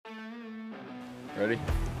Ready?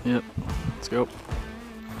 Yep. Let's go.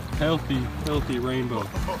 Healthy rainbow.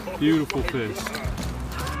 Beautiful fish.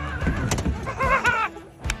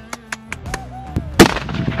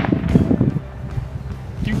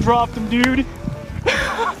 You dropped him, dude.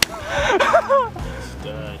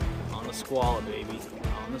 Stud. On the squall, baby.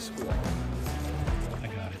 On the squall. I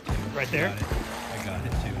got it too. Right there? I got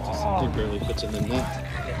it too. He barely fits in the net.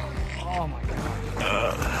 Oh my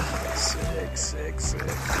god. Sick.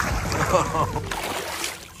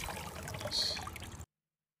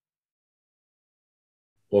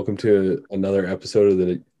 Welcome to another episode of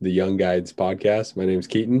the Young Guides podcast. My name's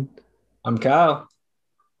Keaton, I'm Kyle.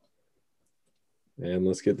 and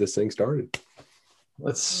let's get this thing started.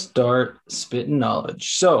 Let's start spitting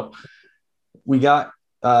knowledge. So we got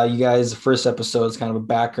you guys, the first episode is kind of a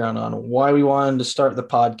background on why we wanted to start the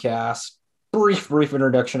podcast. Brief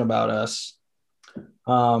introduction about us.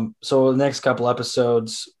 So the next couple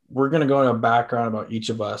episodes, we're going to go into a background about each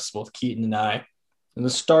of us, both Keaton and I. In the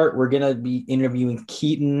start, we're going to be interviewing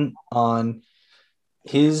Keaton on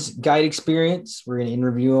his guide experience. We're going to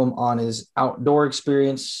interview him on his outdoor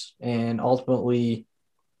experience and ultimately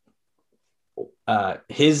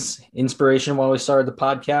his inspiration while we started the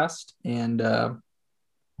podcast. And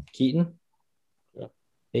Keaton,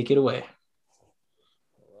 take it away.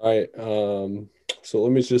 All right. So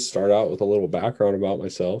let me just start out with a little background about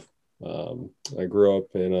myself. I grew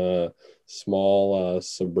up in a small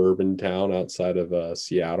suburban town outside of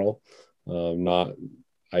Seattle. Not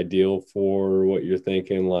ideal for what you're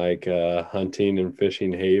thinking, like hunting and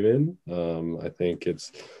fishing haven. I think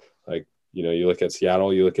it's like, you look at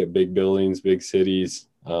Seattle, you look at big buildings, big cities.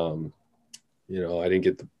 I didn't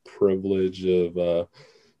get the privilege of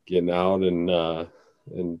getting out and I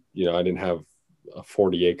didn't have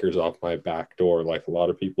 40 acres off my back door like a lot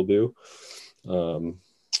of people do.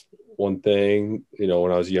 One thing,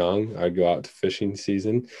 when I was young, I'd go out to fishing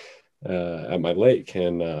season at my lake,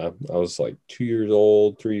 and I was like 2 years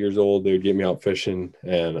old, 3 years old. They would get me out fishing,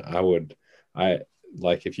 and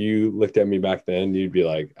if you looked at me back then, you'd be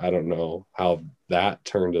like, I don't know how that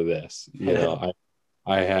turned to this.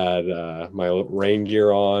 I had my rain gear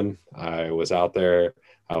on. I was out there.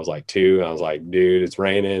 I was like 2. I was like, dude, it's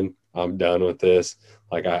raining. I'm done with this.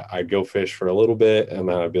 Like I'd go fish for a little bit, and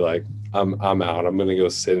then I'd be like, I'm out. I'm gonna go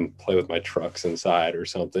sit and play with my trucks inside or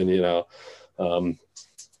something,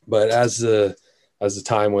 But as the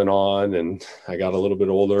time went on, and I got a little bit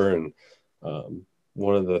older, and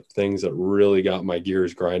one of the things that really got my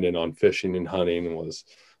gears grinding on fishing and hunting was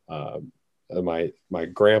my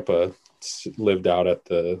grandpa lived out at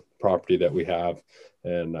the property that we have,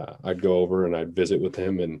 and I'd go over and I'd visit with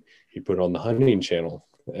him, and he put on the hunting channel.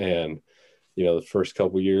 And the first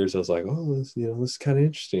couple of years I was like, oh, this is kind of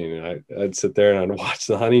interesting, and I'd sit there and I'd watch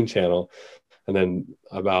the hunting channel. And then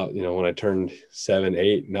about when I turned 7,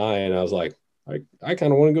 8, 9, I was like, I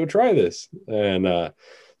kind of want to go try this. And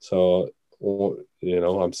so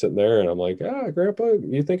I'm sitting there and I'm like, Grandpa,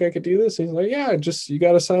 you think I could do this? And he's like, yeah, just you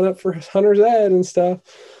got to sign up for hunter's ed and stuff.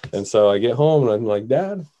 And so I get home and I'm like,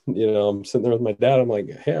 Dad, I'm sitting there with my dad. I'm like,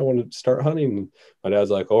 hey, I want to start hunting. And my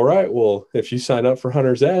dad's like, all right, well, if you sign up for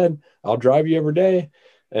hunter's ed, I'll drive you every day.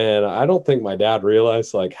 And I don't think my dad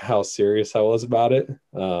realized like how serious I was about it.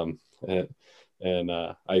 And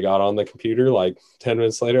I got on the computer. Like 10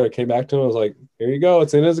 minutes later, I came back to him. I was like, here you go.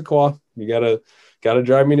 It's in Issaquah. You gotta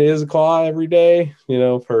drive me to Issaquah every day,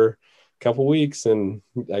 for a couple weeks, and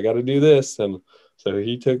I got to do this. And so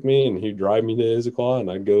he took me and he'd drive me to Issaquah,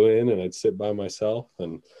 and I'd go in and I'd sit by myself.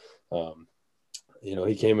 And,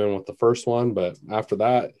 he came in with the first one, but after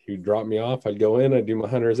that, he'd drop me off. I'd go in, I'd do my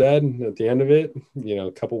hunter's ed. And at the end of it,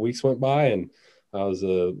 a couple weeks went by and I was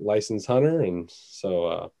a licensed hunter. And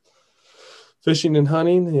so, fishing and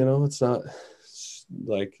hunting, it's not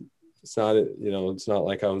like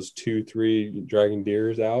I was 2, 3 dragging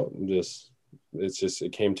deers out, and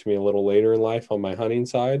it came to me a little later in life on my hunting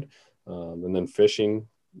side. And then fishing,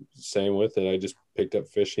 same with it. I just picked up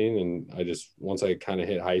fishing, and once I kind of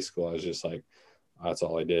hit high school, I was just like, that's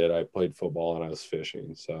all I did. I played football and I was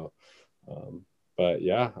fishing. So, but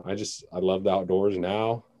yeah, I love the outdoors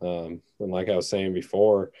now. And like I was saying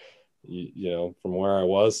before, from where I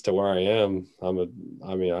was to where I am,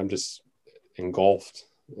 I'm just engulfed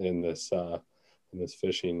in this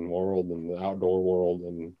fishing world and the outdoor world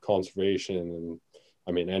and conservation.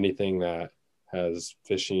 And anything that has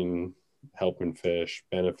fishing, helping fish,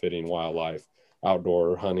 benefiting wildlife,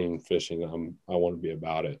 outdoor hunting, fishing, I want to be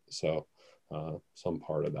about it. So some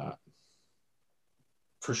part of that.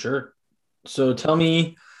 For sure. So tell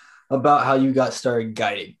me about how you got started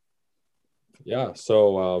guiding. Yeah.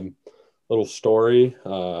 So little story.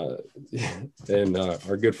 And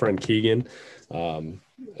our good friend Keegan,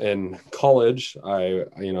 in college, I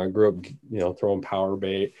grew up, throwing power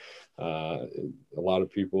bait. A lot of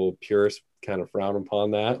people, purists, kind of frown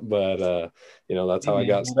upon that, but that's how I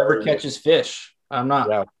got Whatever started. catches fish. I'm not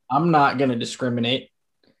Yeah. going to discriminate.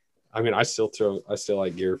 I mean, I still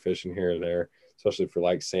like gear fishing here and there, especially for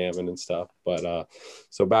like salmon and stuff. But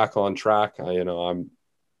so back on track, I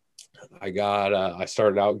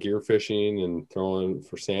started out gear fishing and throwing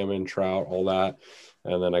for salmon, trout, all that.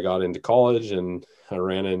 And then I got into college and I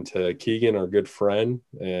ran into Keegan, our good friend.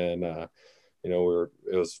 And,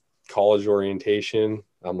 it was college orientation.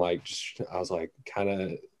 I was like kind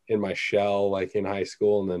of in my shell, like in high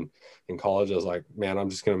school. And then in college, I was like, man, I'm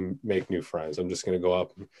just going to make new friends. I'm just going to go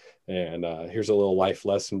up and here's a little life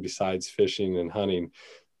lesson besides fishing and hunting.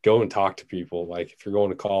 Go and talk to people. Like if you're going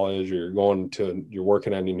to college or you're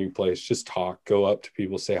working at a new place, just talk, go up to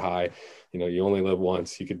people, say hi. You only live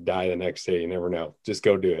once. You could die the next day. You never know. Just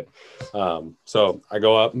go do it. So I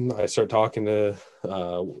go up and I start talking to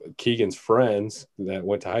Keegan's friends that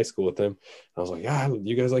went to high school with him. I was like, yeah,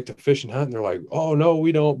 you guys like to fish and hunt? And they're like, oh, no,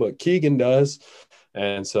 we don't, but Keegan does.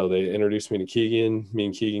 And so they introduced me to Keegan. Me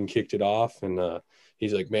and Keegan kicked it off. And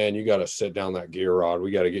he's like, man, you got to set down that gear rod. We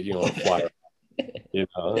got to get you on a flyer.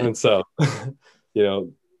 And so 4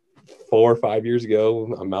 or 5 years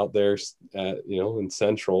ago, I'm out there at in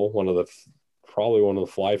Central, probably one of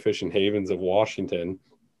the fly fishing havens of Washington,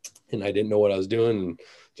 and I didn't know what I was doing. And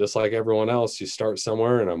just like everyone else, you start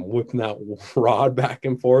somewhere, and I'm whipping that rod back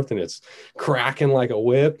and forth, and it's cracking like a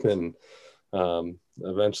whip. And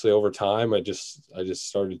eventually, over time, I just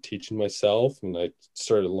started teaching myself, and I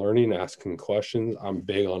started learning, asking questions. I'm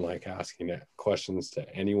big on like asking questions to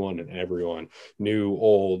anyone and everyone, new,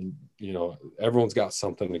 old. Everyone's got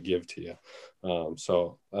something to give to you.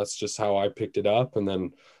 So that's just how I picked it up. And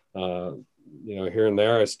then, here and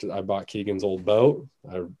there, I bought Keegan's old boat.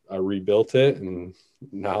 I rebuilt it, and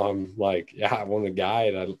now I'm like, yeah, I want to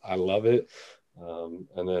guide. I love it.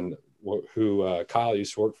 And then who Kyle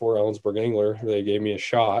used to work for, Ellensburg Angler, they gave me a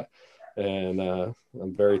shot, and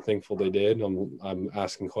I'm very thankful they did. I'm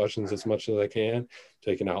asking questions as much as I can,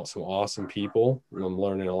 taking out some awesome people, and I'm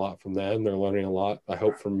learning a lot from them. They're learning a lot, I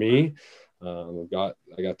hope, from me. I got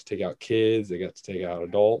to take out kids. I got to take out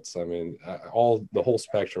adults. I mean, the whole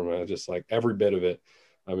spectrum. I just like every bit of it.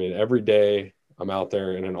 I mean, every day I'm out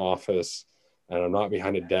there in an office, and I'm not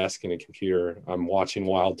behind a desk and a computer. I'm watching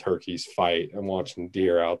wild turkeys fight. I'm watching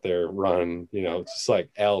deer out there run, just like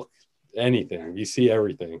elk, anything. You see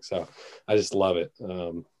everything. So I just love it.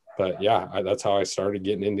 But yeah, that's how I started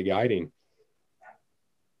getting into guiding.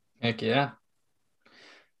 Heck yeah.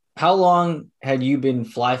 How long had you been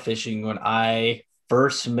fly fishing when I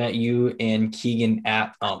first met you and Keegan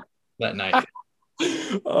at that night?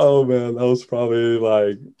 Oh man, that was probably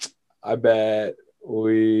like, I bet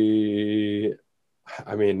what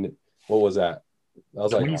was that? That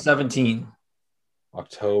was like 2017.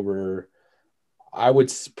 October. I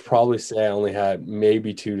would probably say I only had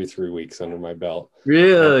maybe 2 to 3 weeks under my belt.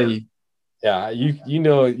 Really? Yeah,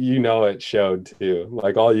 it showed too.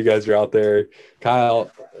 Like all you guys are out there.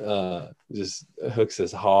 Kyle just hooks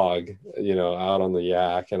his hog, out on the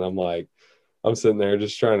yak, and I'm sitting there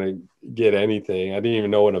just trying to get anything. I didn't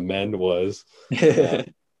even know what a mend was.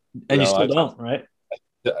 And you still don't, right?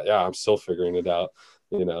 Yeah, I'm still figuring it out.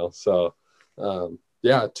 So 2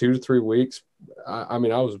 to 3 weeks. I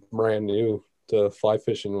was brand new to fly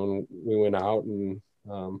fishing when we went out, and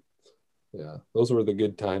those were the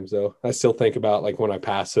good times though. I still think about, like, when I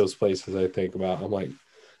pass those places, I'm like,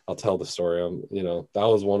 I'll tell the story. That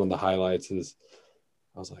was one of the highlights. Is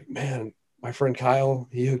I was like, man, my friend Kyle,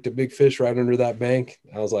 he hooked a big fish right under that bank.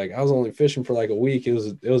 I was like, I was only fishing for like a week. It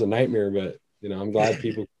was a nightmare, but I'm glad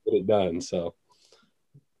people get it done. So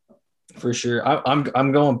for sure.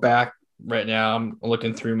 I'm going back right now. I'm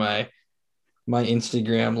looking through my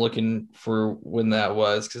Instagram, looking for when that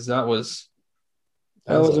was, because that was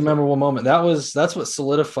a memorable moment. That's what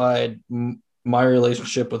solidified my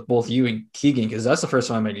relationship with both you and Keegan, because that's the first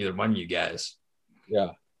time I met either one of you guys.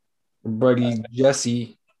 Yeah. Buddy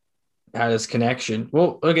Jesse had his connection.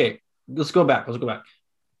 Well, okay, let's go back.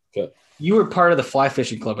 Okay. You were part of the fly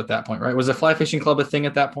fishing club at that point, right? Was the fly fishing club a thing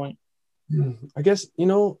at that point? I guess,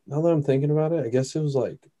 now that I'm thinking about it, I guess it was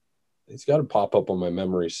like, it's got to pop up on my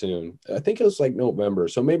memory soon. I think it was like November.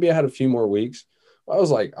 So maybe I had a few more weeks. It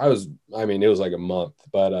was like a month,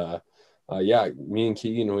 but me and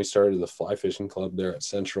Keegan, we started the fly fishing club there at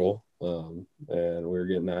Central, and we were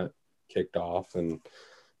getting that kicked off. And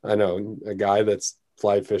I know a guy that's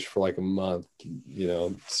fly fished for like a month,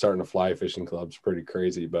 starting a fly fishing club is pretty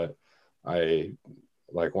crazy, but I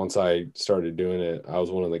like once I started doing it, I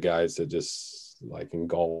was one of the guys that just like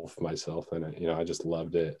engulfed myself in it. I just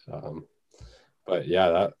loved it. But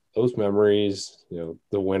yeah, those memories,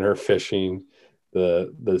 the winter fishing, we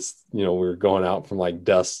were going out from like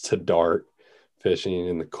dusk to dark fishing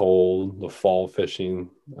in the cold, the fall fishing.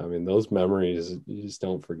 I mean, those memories you just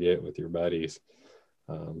don't forget with your buddies.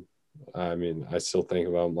 I mean, I still think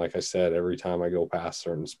about them. Like I said, every time I go past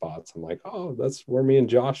certain spots, I'm like, oh, that's where me and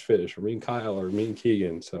Josh fish, or me and Kyle, or me and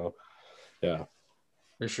Keegan. So yeah,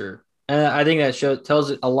 For sure. And I think that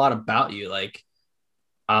tells it a lot about you. Like,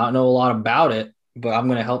 I don't know a lot about it, but I'm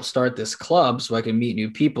going to help start this club so I can meet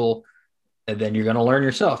new people. And then you're going to learn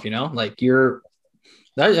yourself, like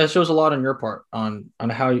that shows a lot on your part on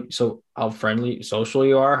how friendly social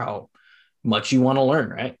you are, how much you want to learn.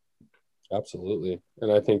 Right. absolutely.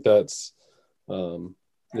 And I think that's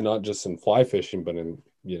not just in fly fishing, but in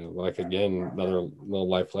like again, another little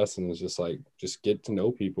life lesson is just get to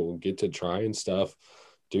know people, get to trying stuff,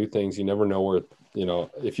 do things. You never know where,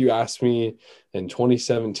 if you asked me in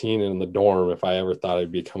 2017 in the dorm if I ever thought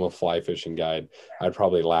I'd become a fly fishing guide, I'd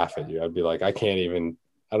probably laugh at you. I'd be like, I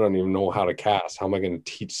don't even know how to cast. How am I going to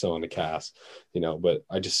teach someone to cast? But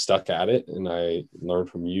I just stuck at it, and I learned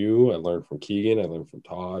from you. I learned from Keegan. I learned from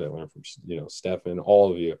Todd. I learned from, Stefan,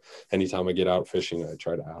 all of you. Anytime I get out fishing, I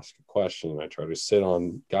try to ask a question. I try to sit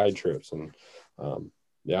on guide trips. And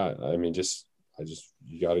yeah, I mean,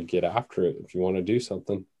 you got to get after it if you want to do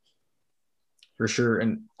something. For sure.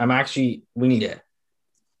 And we need it.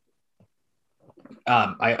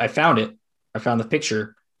 I found it. I found the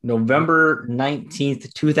picture. November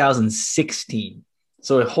 19th, 2016.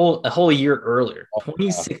 So a whole year earlier,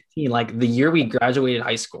 2016, like the year we graduated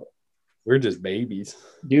high school. We're just babies.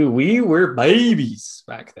 Dude, we were babies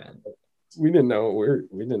back then. We didn't know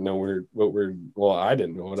well, I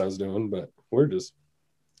didn't know what I was doing, but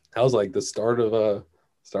that was like the start of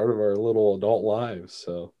our little adult lives.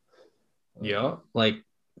 So yeah,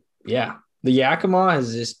 the Yakima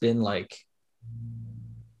has just been like,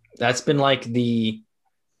 that's been like the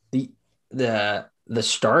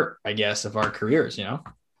start, I guess, of our careers, Yeah.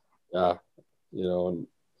 And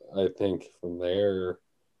I think from there,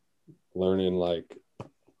 learning like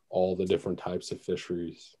all the different types of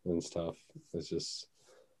fisheries and stuff has just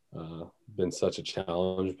been such a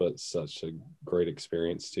challenge, but such a great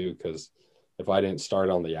experience too. Because if I didn't start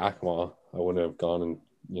on the Yakima, I wouldn't have gone and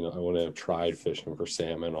I wouldn't have tried fishing for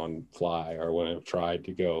salmon on fly, or I wouldn't have tried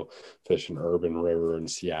to go fish an urban river in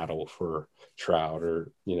Seattle for trout,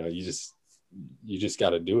 or you just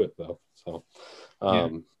got to do it though. So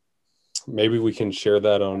maybe we can share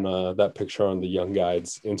that on that picture on the Young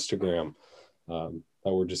Guides Instagram that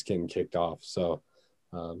we're just getting kicked off. So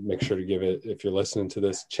make sure to give it, if you're listening to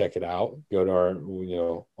this, check it out, go to our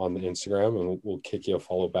on the Instagram, and we'll kick you a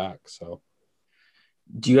follow back. So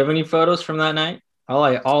do you have any photos from that night?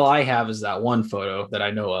 All I have is that one photo that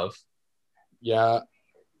I know of. Yeah,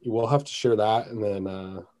 we'll have to share that. And then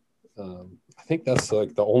I think that's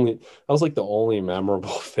like the only memorable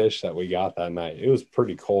fish that we got that night. It was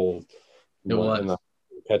pretty cold. It was. And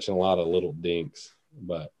catching a lot of little dinks.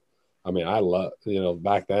 But I mean, I love,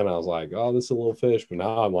 back then I was like, oh, this is a little fish. But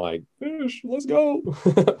now I'm like, fish, let's go.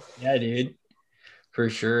 Yeah, dude, for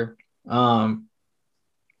sure.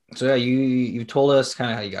 So yeah, you told us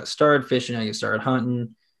kind of how you got started fishing, how you started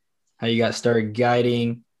hunting, how you got started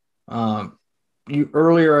guiding. You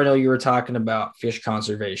earlier, I know you were talking about fish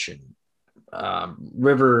conservation,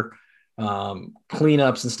 river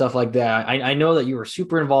cleanups and stuff like that. I know that you were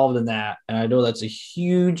super involved in that, and I know that's a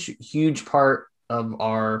huge part of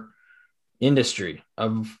our industry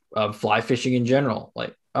of fly fishing in general.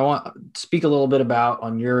 Like, I want to speak a little bit about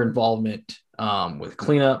on your involvement with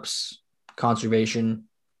cleanups, conservation.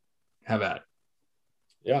 How about it?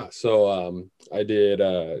 Yeah. So I did,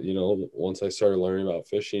 once I started learning about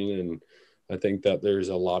fishing, and I think that there's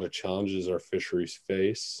a lot of challenges our fisheries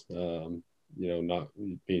face, not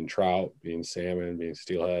being trout, being salmon, being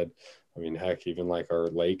steelhead. I mean, heck, even like our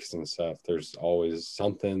lakes and stuff, there's always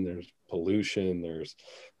something. There's pollution, there's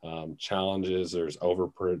challenges, there's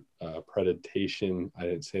predation. I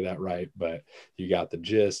didn't say that right, but you got the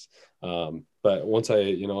gist. But once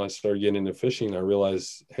I started getting into fishing, I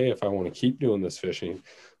realized, hey, if I want to keep doing this fishing,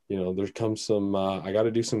 there comes some, I got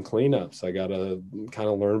to do some cleanups. I got to kind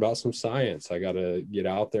of learn about some science. I got to get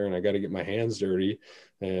out there, and I got to get my hands dirty.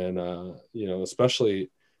 And,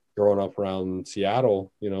 especially growing up around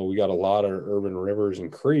Seattle, we got a lot of urban rivers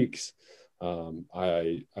and creeks.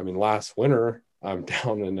 I mean, last winter, I'm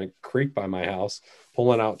down in a creek by my house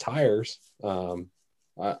pulling out tires.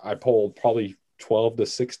 I pulled probably 12 to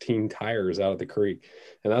 16 tires out of the creek.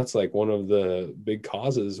 And that's like one of the big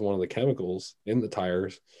causes, one of the chemicals in the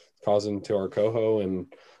tires causing to our coho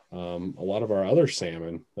and a lot of our other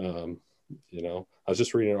salmon. I was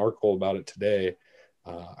just reading an article about it today.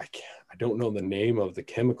 I don't know the name of the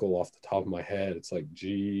chemical off the top of my head. It's like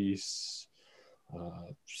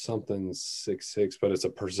something 66, but it's a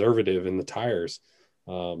preservative in the tires.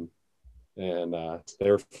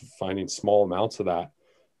 They're finding small amounts of that,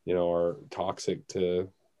 are toxic to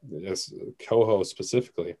this coho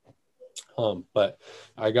specifically. But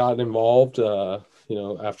I got involved,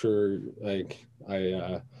 after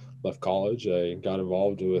I left college, I got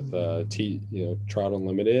involved with Trout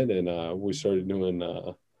Unlimited, and we started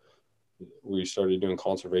doing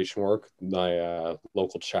conservation work. My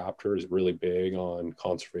local chapter is really big on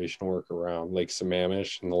conservation work around Lake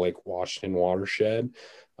Sammamish and the Lake Washington watershed.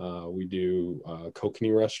 We do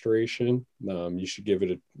kokanee restoration. You should give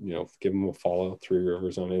them a follow. Three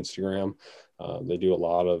Rivers on Instagram. They do a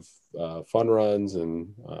lot of fun runs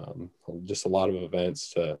and just a lot of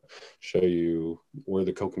events to show you where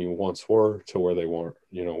the kokanee once were to where they weren't,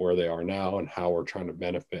 where they are now, and how we're trying to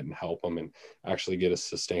benefit and help them and actually get a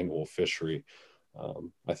sustainable fishery.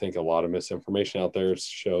 I think a lot of misinformation out there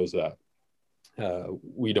shows that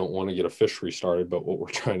we don't want to get a fishery started, but what we're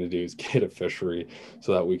trying to do is get a fishery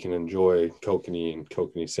so that we can enjoy kokanee and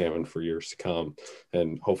kokanee salmon for years to come,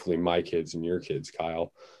 and hopefully my kids and your kids,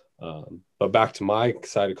 Kyle. But back to my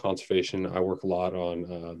side of conservation, I work a lot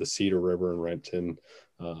on the Cedar River in Renton.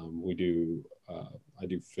 I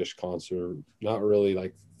do fish not really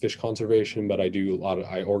like fish conservation, but I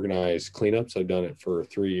organize cleanups. I've done it for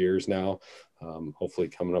 3 years now. Hopefully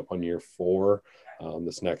coming up on year 4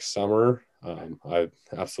 this next summer. I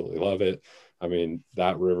absolutely love it. I mean,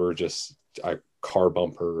 that river car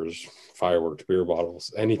bumpers, fireworks, beer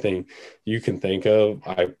bottles, anything you can think of,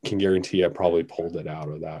 I can guarantee I probably pulled it out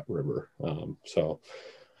of that river. So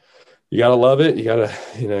you got to love it. You got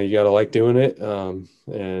to like doing it.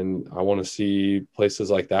 And I want to see places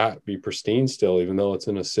like that be pristine still, even though it's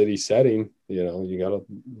in a city setting. You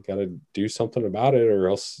got to do something about it, or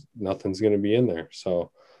else nothing's going to be in there. So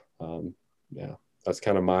that's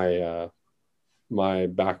kind of my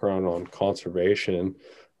background on conservation.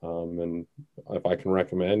 And if I can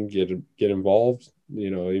recommend, get involved,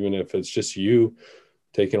 even if it's just you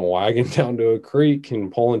taking a wagon down to a creek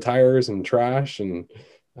and pulling tires and trash and,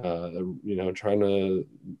 trying to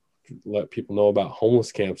let people know about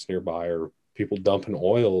homeless camps nearby, or people dumping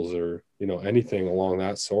oils, or, anything along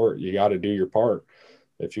that sort. You got to do your part.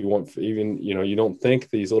 If you want, even, you don't think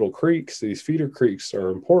these little creeks, these feeder creeks are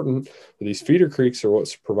important, but these feeder creeks are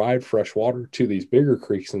what's provide fresh water to these bigger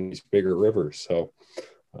creeks and these bigger rivers. So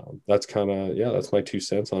that's that's my 2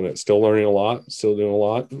 cents on it. Still learning a lot, still doing a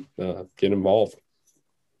lot. Get involved.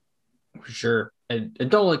 For sure. And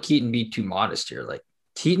don't let Keaton be too modest here. Like,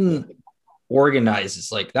 Keaton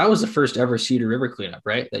organizes, like, that was the first ever Cedar River cleanup,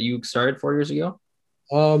 right? That you started 4 years ago?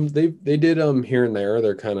 They did here and there.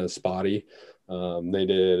 They're kind of spotty. They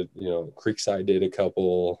did, Creekside did a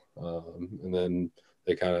couple, and then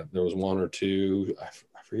there was one or two, I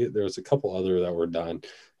forget, there was a couple other that were done.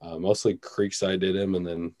 Mostly Creekside did them, and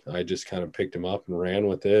then I just kind of picked them up and ran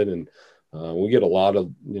with it. And we get a lot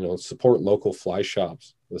of, support local fly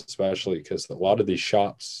shops, especially because a lot of these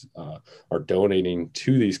shops are donating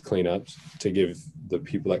to these cleanups to give the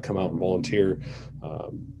people that come out and volunteer,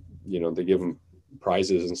 they give them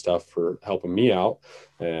prizes and stuff for helping me out.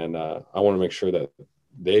 And I want to make sure that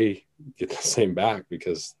they get the same back,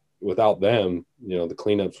 because without them, the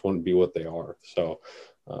cleanups wouldn't be what they are. So,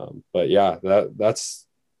 but yeah, that's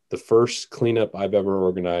the first cleanup I've ever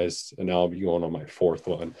organized, and now I'll be going on my 4th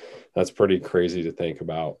one. That's pretty crazy to think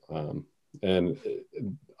about. And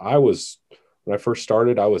when I first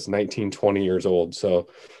started, I was 19, 20 years old. So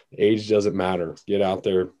age doesn't matter. Get out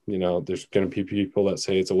there. There's going to be people that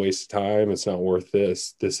say it's a waste of time. It's not worth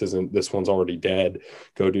this. This one's already dead.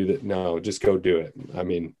 Go do that. No, just go do it. I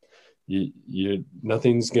mean,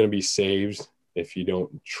 nothing's going to be saved if you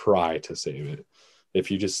don't try to save it. If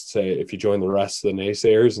you join the rest of the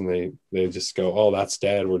naysayers and they just go, oh, that's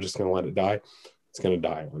dead, we're just going to let it die, it's going to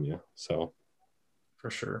die on you. So for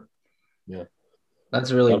sure. Yeah.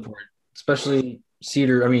 That's really important, especially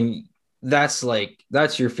Cedar. I mean, that's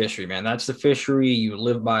your fishery, man. That's the fishery you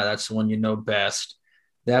live by. That's the one you know best.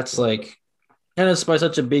 That's and it's by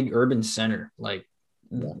such a big urban center. Like,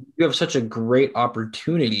 you have such a great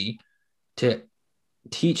opportunity to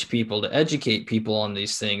teach people, to educate people on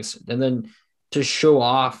these things, and then to show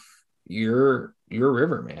off your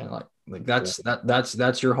river, man. Like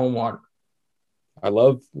that's your home water. I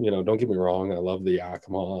love, don't get me wrong, I love the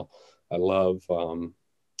Yakima. I love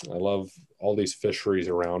I love all these fisheries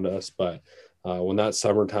around us, but when that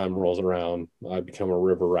summertime rolls around, I become a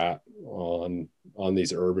river rat on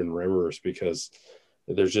these urban rivers, because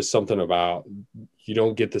there's just something about, you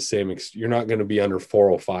don't get the same you're not going to be under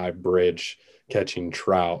 405 bridge catching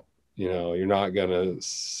trout. You're not going to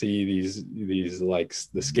see these like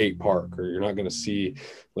the skate park, or you're not going to see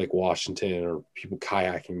like Washington or people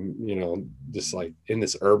kayaking, just like in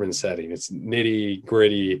this urban setting. It's nitty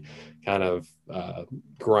gritty kind of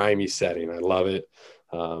grimy setting. I love it.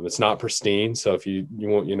 It's not pristine. So if you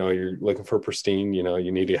want, you're looking for pristine,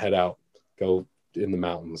 you need to head out, go in the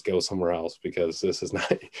mountains, go somewhere else, because this is not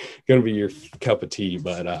going to be your cup of tea.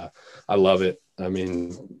 But I love it. I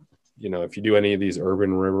mean, if you do any of these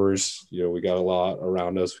urban rivers, we got a lot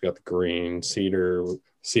around us. We got the green cedars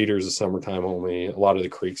is summertime only. A lot of the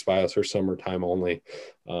creeks by us are summertime only.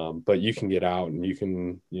 But you can get out and you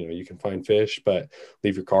can find fish, but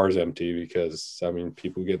leave your cars empty, because I mean,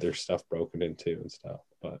 people get their stuff broken into and stuff.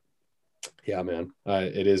 But yeah, man,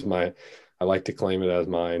 I like to claim it as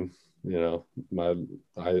mine. I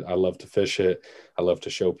love to fish it. I love to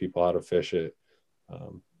show people how to fish it.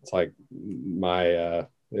 It's like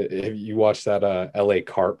have you watched that LA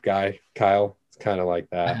carp guy, Kyle? It's kind of like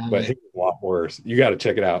that, but it's a lot worse. You got to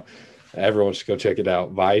check it out. Everyone should go check it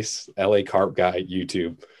out. Vice, LA carp guy,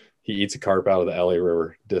 YouTube. He eats a carp out of the LA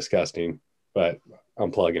River. Disgusting, but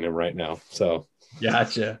I'm plugging him right now. So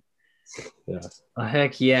gotcha. Yeah.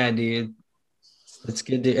 Heck yeah, dude. It's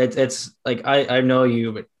good. It's like I know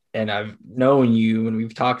you, and I've known you and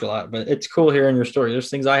we've talked a lot, but it's cool hearing your story. There's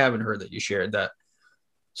things I haven't heard that you shared that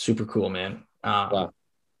super cool, man. Wow.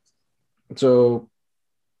 So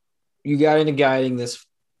you got into guiding this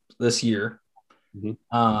year. Mm-hmm.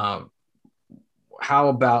 How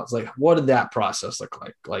about, like, what did that process look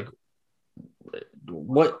like? Like,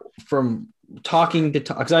 what from talking to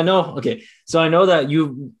talk? Because I know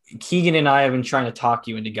that Keegan and I have been trying to talk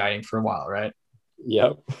you into guiding for a while, right?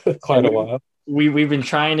 Yep, quite a while. We've been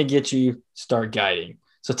trying to get you start guiding.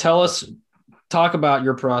 So talk about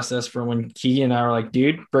your process from when Keegan and I were like,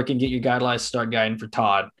 dude, freaking get your guide license, start guiding for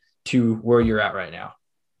Todd, to where you're at right now.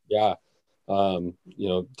 Yeah.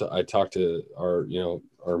 I talked to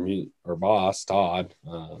our boss, Todd.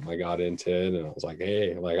 I got into it and I was like,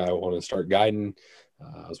 hey, like, I want to start guiding.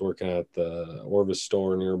 I was working at the Orvis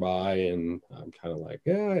store nearby, and I'm kind of like,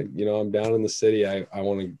 yeah, I'm down in the city. I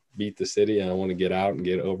want to beat the city, and I want to get out and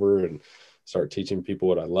get over and start teaching people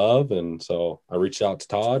what I love. And so I reached out to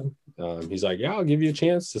Todd. He's like, yeah, I'll give you a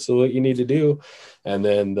chance to see what you need to do. And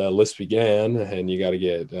then the list began, and you got to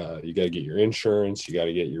get your insurance. You got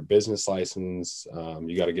to get your business license.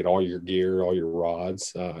 You got to get all your gear, all your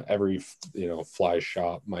rods. Every, fly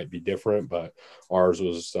shop might be different, but ours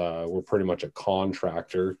was, we're pretty much a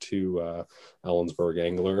contractor to Ellensburg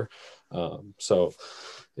Angler. So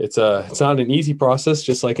it's not an easy process,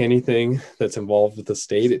 just like anything that's involved with the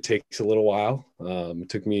state. It takes a little while. It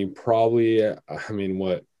took me probably,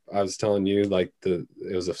 what I was telling you, like it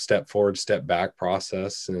was a step forward, step back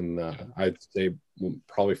process. And I'd say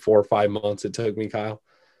probably 4 or 5 months it took me, Kyle.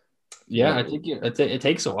 Yeah, I think it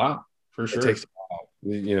takes a while, for sure. It takes a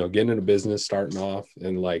while, getting into business, starting off.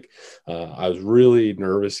 And I was really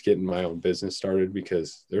nervous getting my own business started,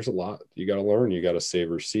 because there's a lot you got to learn. You got to save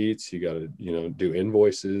receipts, you got to, do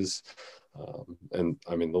invoices. And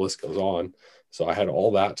the list goes on. So I had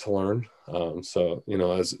all that to learn.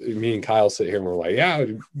 As me and Kyle sit here and we're like, yeah,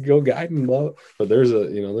 go guiding, but there's a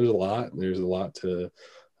lot to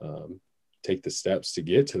take the steps to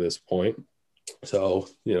get to this point. So,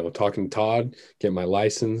 talking to Todd, get my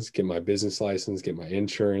license, get my business license, get my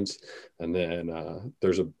insurance. And then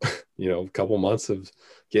there's a couple months of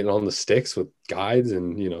getting on the sticks with guides,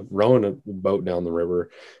 and, rowing a boat down the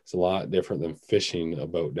river is a lot different than fishing a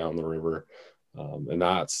boat down the river. And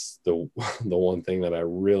that's the one thing that I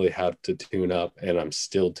really had to tune up, and I'm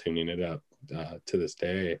still tuning it up to this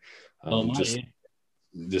day.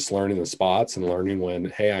 Just learning the spots and learning when,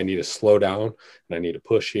 hey, I need to slow down and I need to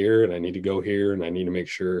push here and I need to go here and I need to make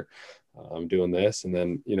sure I'm doing this. And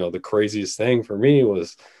then, the craziest thing for me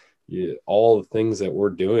was all the things that we're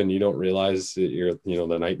doing. You don't realize that you're,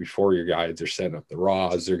 the night before, your guides are setting up the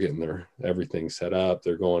rods, they're getting their everything set up.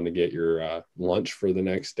 They're going to get your lunch for the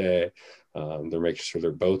next day. They're making sure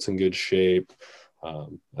their boat's in good shape.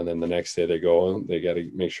 And then the next day they got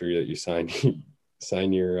to make sure that you sign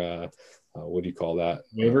your, what do you call that?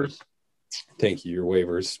 Waivers. Thank you. Your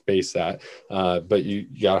waivers, space that. But you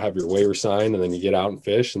got to have your waiver signed, and then you get out and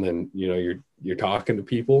fish. And then, you're talking to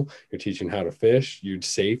people, you're teaching how to fish, your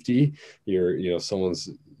safety, someone's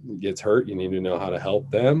gets hurt, you need to know how to help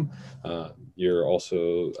them. You're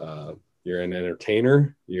also you're an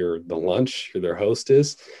entertainer, you're the lunch, you're their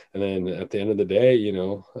hostess. And then at the end of the day,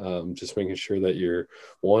 just making sure that you're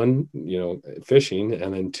one, fishing,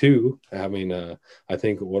 and then two, having I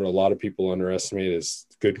think what a lot of people underestimate is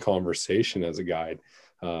good conversation as a guide.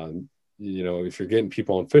 If you're getting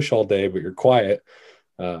people on fish all day, but you're quiet,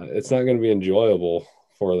 it's not going to be enjoyable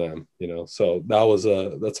for them, so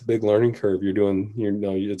that's a big learning curve. You're doing,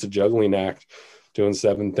 it's a juggling act, doing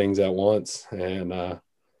 7 things at once. And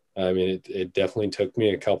it definitely took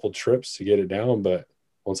me a couple trips to get it down, but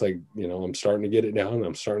once I'm starting to get it down,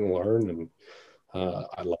 I'm starting to learn, and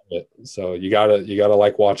I love it. So you gotta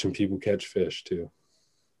like watching people catch fish too.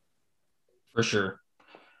 For sure.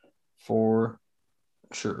 For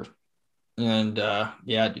sure. And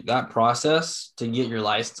dude, that process to get your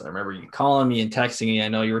license, I remember you calling me and texting me. I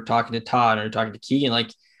know you were talking to Todd or talking to Keegan,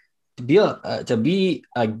 like to be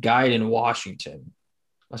a guide in Washington,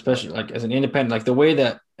 especially like as an independent, like the way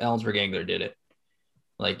that Ellensburg Angler did it.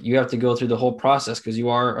 Like you have to go through the whole process because you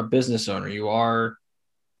are a business owner, you are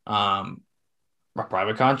a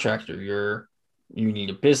private contractor, you need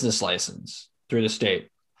a business license through the state,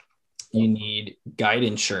 you need guide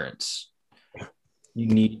insurance, you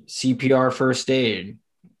need CPR first aid,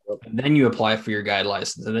 and then you apply for your guide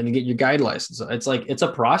license, and then you get your guide license. It's a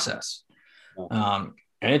process, and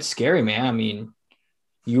it's scary, man. I mean,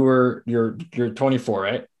 you're 24,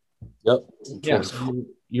 right? Yep. Yeah. So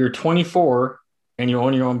you're 24 and you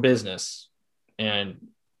own your own business and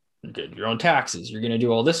you get your own taxes. You're going to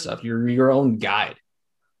do all this stuff. You're your own guide.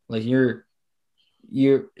 Like you're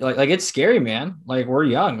like it's scary, man. Like we're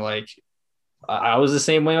young. Like I was the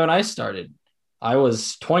same way when I started. I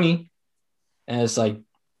was 20 and it's like,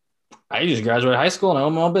 I just graduated high school and I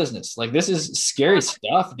own my own business. Like this is scary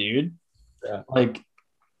stuff, dude. Yeah. Like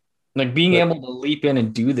being able to leap in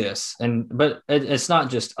and do this. But it's not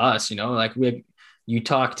just us, like you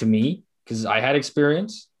talk to me because I had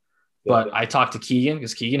experience, but I talked to Keegan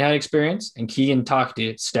because Keegan had experience, and Keegan talked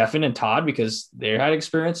to Stefan and Todd because they had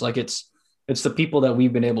experience. Like it's the people that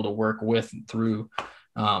we've been able to work with through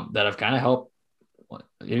that have kind of helped.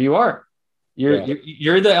 Here you are. You're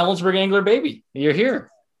the Ellensburg Angler baby. You're here.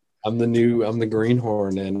 I'm the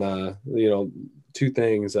greenhorn, and 2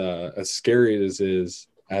 things. As scary as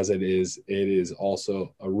it is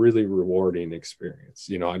also a really rewarding experience.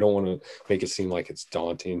 I don't want to make it seem like it's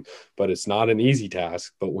daunting, but it's not an easy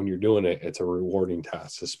task. But when you're doing it, it's a rewarding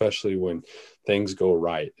task, especially when things go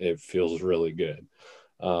right. It feels really good.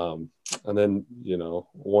 And then,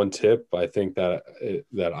 one tip I think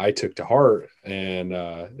that I took to heart and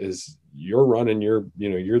is you're running you're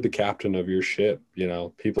the captain of your ship.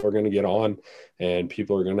 People are going to get on and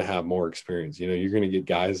people are going to have more experience. You're going to get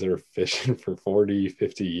guys that are fishing for 40,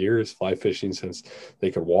 50 years, fly fishing since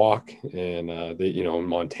they could walk, and they, in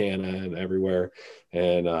Montana and everywhere.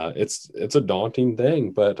 And it's a daunting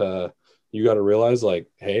thing, but you got to realize, like,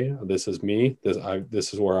 hey, this is me.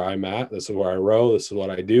 This is where I'm at. This is where I row. This is what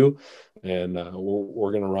I do, and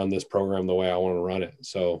we're going to run this program the way I want to run it.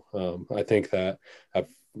 So I think that at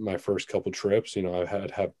my first couple trips, I've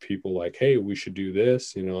had people like, hey, we should do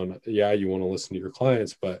this, and yeah, you want to listen to your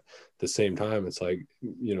clients, but at the same time, it's like,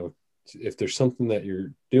 if there's something that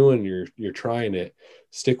you're doing, you're trying it,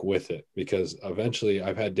 stick with it, because eventually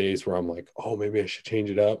I've had days where I'm like, oh, maybe I should change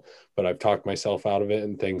it up, but I've talked myself out of it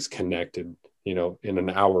and things connected, in an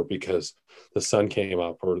hour because the sun came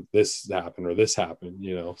up or this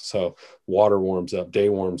happened, so water warms up, day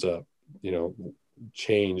warms up,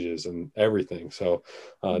 changes and everything. So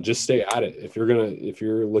just stay at it. If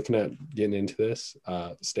you're looking at getting into this,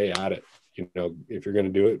 stay at it. If you're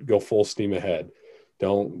going to do it, go full steam ahead.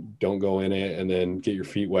 Don't go in it and then get your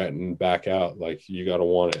feet wet and back out. Like, you got to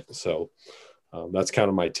want it. So that's kind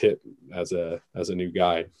of my tip as a new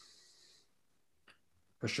guide.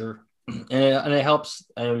 For sure. And it helps.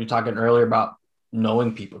 I know you were talking earlier about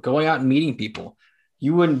knowing people, going out and meeting people.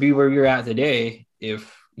 You wouldn't be where you're at today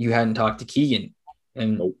if you hadn't talked to Keegan,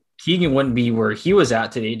 and Nope. Keegan wouldn't be where he was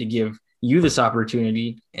at today to give you this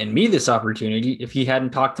opportunity and me this opportunity if he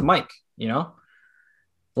hadn't talked to Mike.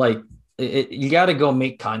 Like you got to go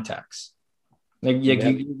make contacts. Like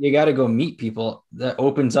you got to go meet people. That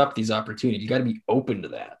opens up these opportunities. You got to be open to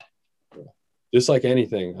that. Just like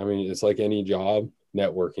anything. I mean, it's like any job.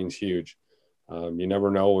 Networking's huge. You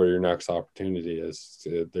never know where your next opportunity is.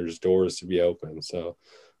 There's doors to be open. So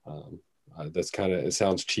that's it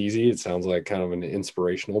sounds cheesy. It sounds like kind of an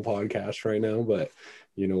inspirational podcast right now, but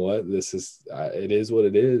you know what? This is, it is what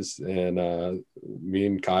it is. And me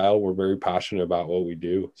and Kyle, we're very passionate about what we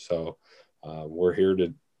do. So we're here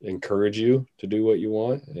to encourage you to do what you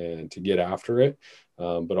want and to get after it.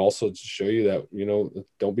 But also to show you that,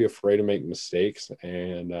 don't be afraid to make mistakes,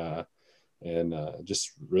 and and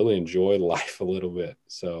just really enjoy life a little bit.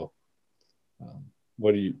 So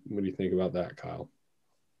what do you think about that, Kyle?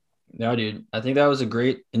 No, dude, I think that was a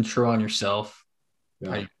great intro on yourself.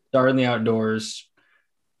 Yeah. I started in the outdoors,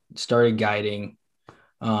 started guiding.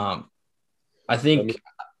 I think,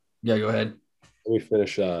 yeah, go ahead. Let me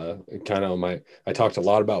finish kind of I talked a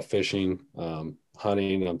lot about fishing,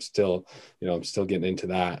 hunting. I'm still getting into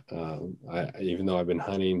that. Even though I've been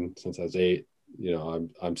hunting since I was 8,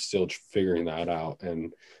 I'm still figuring that out.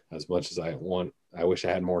 And as much as I wish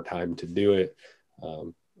I had more time to do it.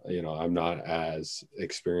 I'm not as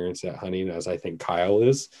experienced at hunting as I think Kyle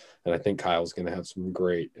is. And I think Kyle's going to have some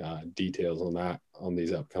great details on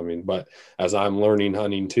these upcoming. But as I'm learning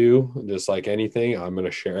hunting too, just like anything, I'm going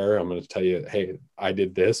to share. I'm going to tell you, hey, I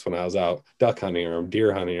did this when I was out duck hunting, or I'm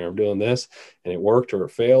deer hunting, or I'm doing this, and it worked or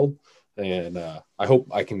it failed. And I hope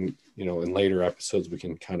I can, in later episodes, we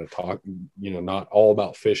can kind of talk, not all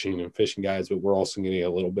about fishing and fishing guides, but we're also getting a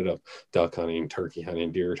little bit of duck hunting, turkey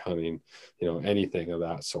hunting, deer hunting, anything of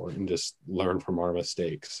that sort, and just learn from our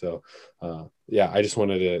mistakes. So, I just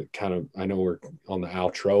wanted to I know we're on the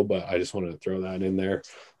outro, but I just wanted to throw that in there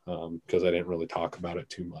because I didn't really talk about it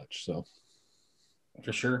too much. So,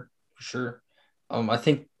 For sure. I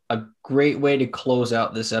think a great way to close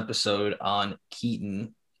out this episode on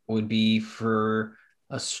Keaton would be for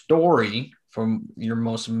a story from your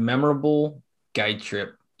most memorable guide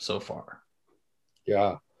trip so far.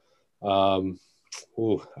 Yeah. I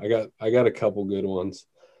got a couple good ones.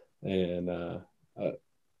 And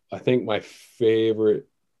I think my favorite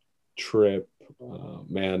trip,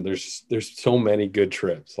 man, there's so many good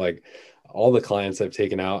trips. Like all the clients I've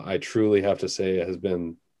taken out, I truly have to say it has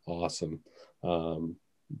been awesome.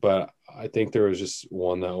 But I think there was just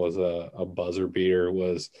one that was a buzzer beater.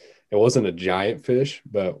 It wasn't a giant fish,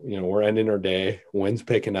 but we're ending our day, wind's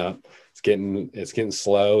picking up, it's getting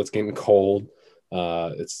slow, it's getting cold.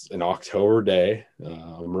 It's an October day.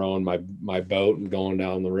 I'm rowing my boat and going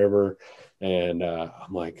down the river, and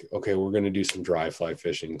I'm like, okay, we're going to do some dry fly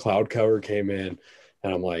fishing. Cloud cover came in,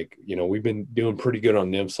 and I'm like, we've been doing pretty good on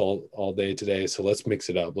nymphs all day today, so let's mix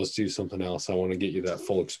it up. Let's do something else. I want to get you that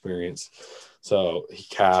full experience. So he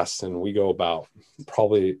casts, and we go about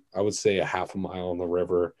probably, I would say, a half a mile on the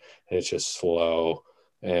river, and it's just slow.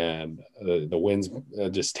 And the wind's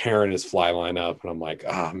just tearing his fly line up. And I'm like,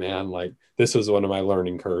 man, like this was one of my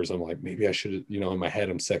learning curves. I'm like, maybe I should, in my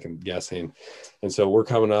head, I'm second guessing. And so we're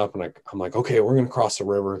coming up, and I'm like, okay, we're going to cross the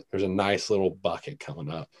river. There's a nice little bucket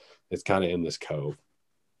coming up. It's kind of in this cove.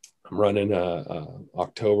 I'm running a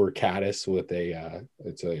October caddis with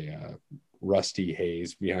it's a rusty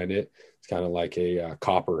haze behind it. It's kind of like a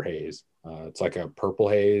copper haze. It's like a purple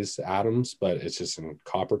haze Adams, but it's just in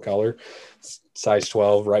copper color. It's size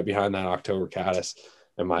 12, right behind that October caddis.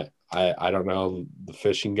 And I don't know, the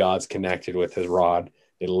fishing gods connected with his rod.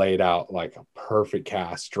 It laid out like a perfect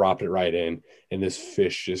cast, dropped it right in, and this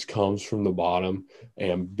fish just comes from the bottom,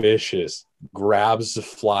 ambitious, grabs the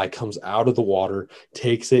fly, comes out of the water,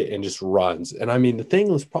 takes it, and just runs. And I mean, the thing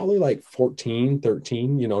was probably like 14,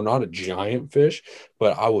 13, not a giant fish,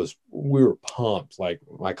 but we were pumped. Like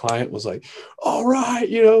my client was like, all right,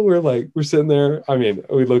 we're sitting there. I mean,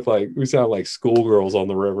 we sound like schoolgirls on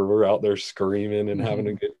the river. We're out there screaming and having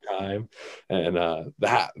a good time. And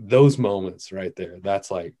those moments right there, that's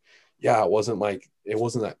like, yeah, it wasn't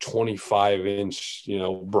that 25-inch,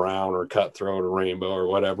 brown or cutthroat or rainbow or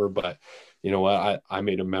whatever, but you know what? I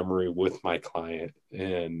made a memory with my client,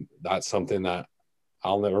 and that's something that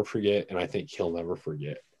I'll never forget. And I think he'll never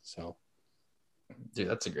forget. So, Dude,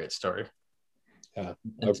 that's a great story. Yeah,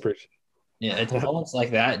 I appreciate it. Yeah, it's moments like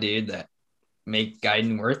that, dude, that make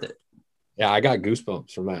guiding worth it. Yeah, I got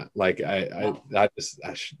goosebumps from that. Like that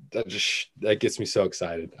gets me so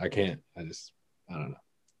excited. I don't know.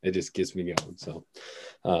 It just gets me going. So,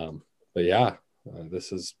 but yeah, this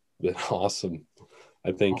has been awesome.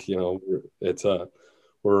 I think,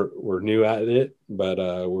 we're new at it, but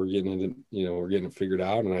we're getting it figured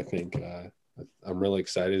out. And I think I'm really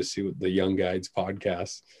excited to see what the Young Guides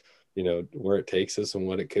podcast, where it takes us and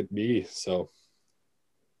what it could be. So,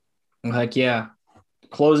 heck yeah.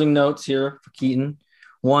 Closing notes here for Keaton.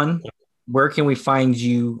 One, where can we find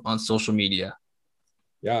you on social media?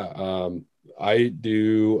 Yeah, I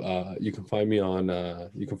do. You can find me on,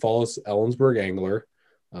 you can follow us, Ellensburg Angler.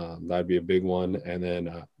 That'd be a big one. And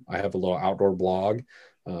then I have a little outdoor blog.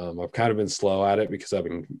 I've kind of been slow at it because I've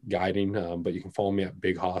been guiding, but you can follow me at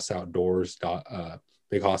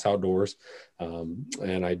Big Hoss Outdoors.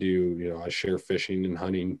 And I do, I share fishing and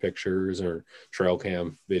hunting pictures or trail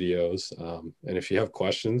cam videos. And if you have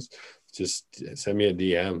questions, just send me a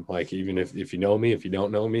DM. Like, even if you know me, if you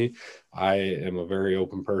don't know me, I am a very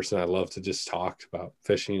open person. I love to just talk about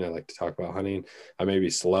fishing. I like to talk about hunting. I may be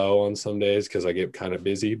slow on some days because I get kind of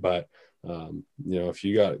busy, but if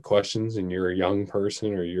you got questions and you're a young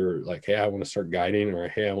person, or you're like, hey, I want to start guiding, or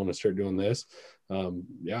hey, I want to start doing this,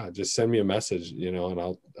 just send me a message, and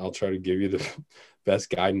I'll try to give you the best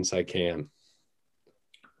guidance I can.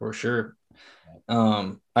 For sure.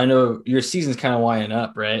 I know your season's kind of winding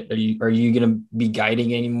up, right? Are you gonna be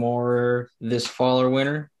guiding anymore this fall or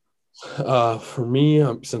winter? For me,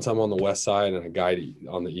 since I'm on the west side and a guide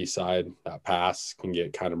on the east side, that pass can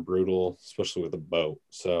get kind of brutal, especially with a boat.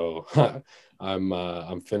 So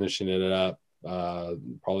I'm finishing it up.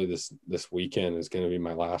 Probably this weekend is going to be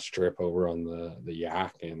my last trip over on the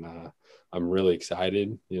Yak, and I'm really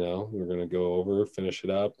excited. We're going to go over, finish it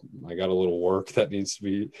up. I got a little work that needs to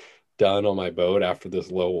be done on my boat after this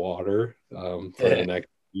low water for the next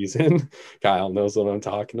season. Kyle knows what I'm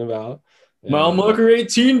talking about. Mile Marker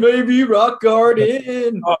 18, baby, Rock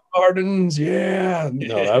Garden. Rock Gardens, yeah.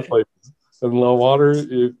 No, that place in low water,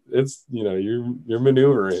 it's you're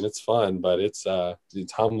maneuvering. It's fun, but it's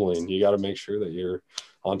humbling. You got to make sure that you're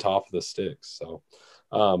on top of the sticks. So,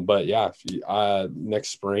 but yeah, next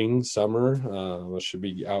spring, summer, I should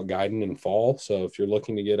be out guiding in fall. So if you're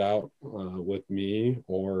looking to get out with me,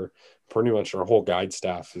 or pretty much our whole guide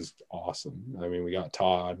staff is awesome. I mean, we got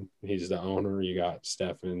Todd, he's the owner. You got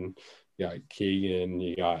Stefan. You got Keegan,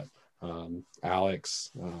 you got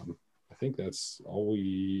Alex. I think that's all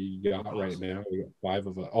we got right now. We got 5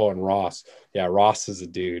 of us. Oh, and Ross. Yeah, Ross is a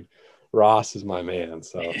dude. Ross is my man.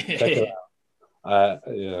 So check it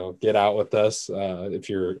out. Get out with us. If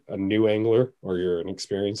you're a new angler or you're an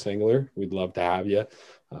experienced angler, we'd love to have you.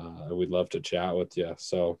 We'd love to chat with you.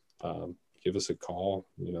 So give us a call,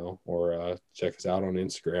 or check us out on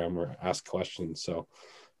Instagram or ask questions. So,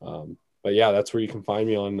 but yeah, that's where you can find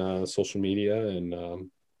me on social media.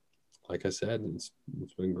 And like I said, it's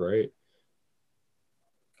been great.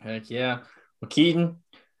 Heck yeah. Well, Keaton,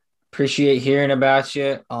 appreciate hearing about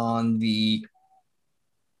you on the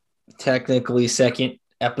technically second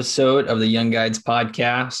episode of the Young Guides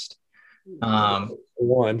podcast.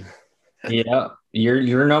 One. Yeah,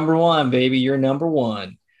 you're number one, baby. You're number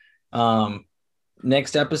one.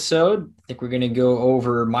 Next episode, I think we're going to go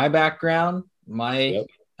over my background, my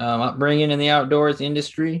upbringing in the outdoors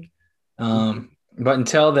industry. But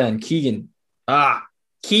until then, Keaton. Oh,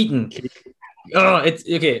 it's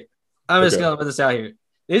okay. I'm just going to put this out here.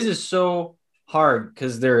 This is so hard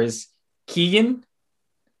because there is Keegan,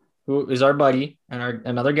 who is our buddy and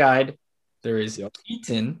another guide. There is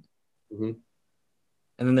Keaton. Mm-hmm.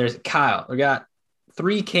 And then there's Kyle. We got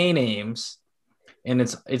 3 K names, and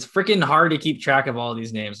it's freaking hard to keep track of all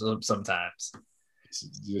these names sometimes.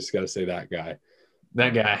 You just got to say that guy.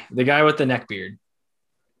 That guy, the guy with the neck beard.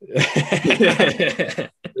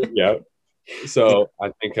 Yeah. So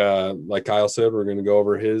I think, like Kyle said, we're going to go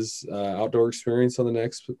over his outdoor experience on the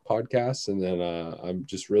next podcast, and then I'm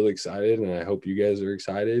just really excited, and I hope you guys are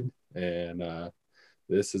excited. And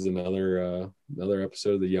this is another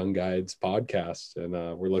episode of the Young Guides podcast, and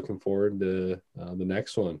we're looking forward to the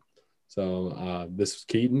next one. So this is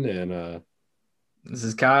Keaton, and this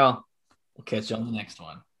is Kyle. We'll catch you on the next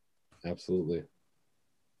one. Absolutely.